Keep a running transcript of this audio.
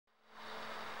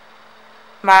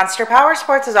Monster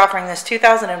Powersports is offering this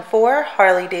 2004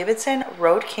 Harley-Davidson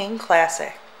Road King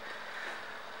Classic.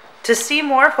 To see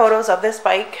more photos of this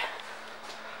bike,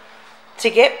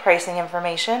 to get pricing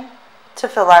information, to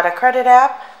fill out a credit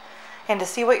app, and to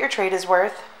see what your trade is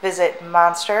worth, visit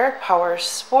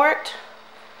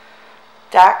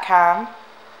monsterpowersport.com.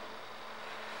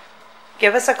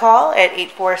 Give us a call at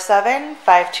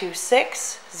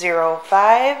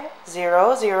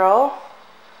 847-526-0500.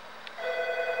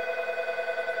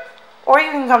 Or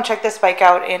you can come check this bike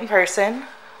out in person.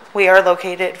 We are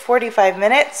located 45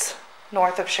 minutes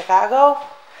north of Chicago.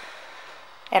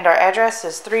 And our address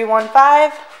is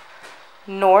 315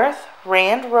 North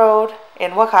Rand Road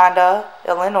in Wauconda,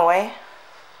 Illinois.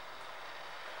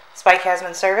 This bike has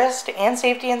been serviced and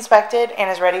safety inspected and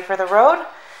is ready for the road.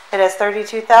 It has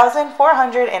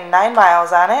 32,409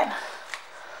 miles on it.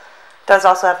 Does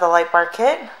also have the light bar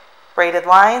kit, braided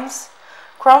lines,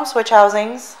 chrome switch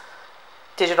housings,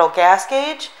 digital gas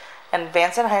gauge, and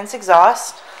Vance & Hines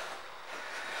exhaust.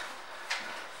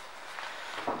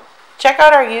 Check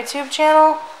out our YouTube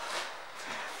channel,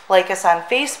 like us on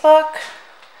Facebook,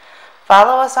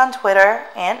 follow us on Twitter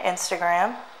and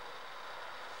Instagram.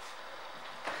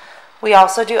 We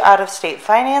also do out-of-state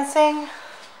financing,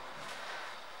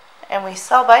 and we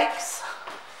sell bikes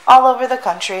all over the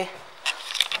country.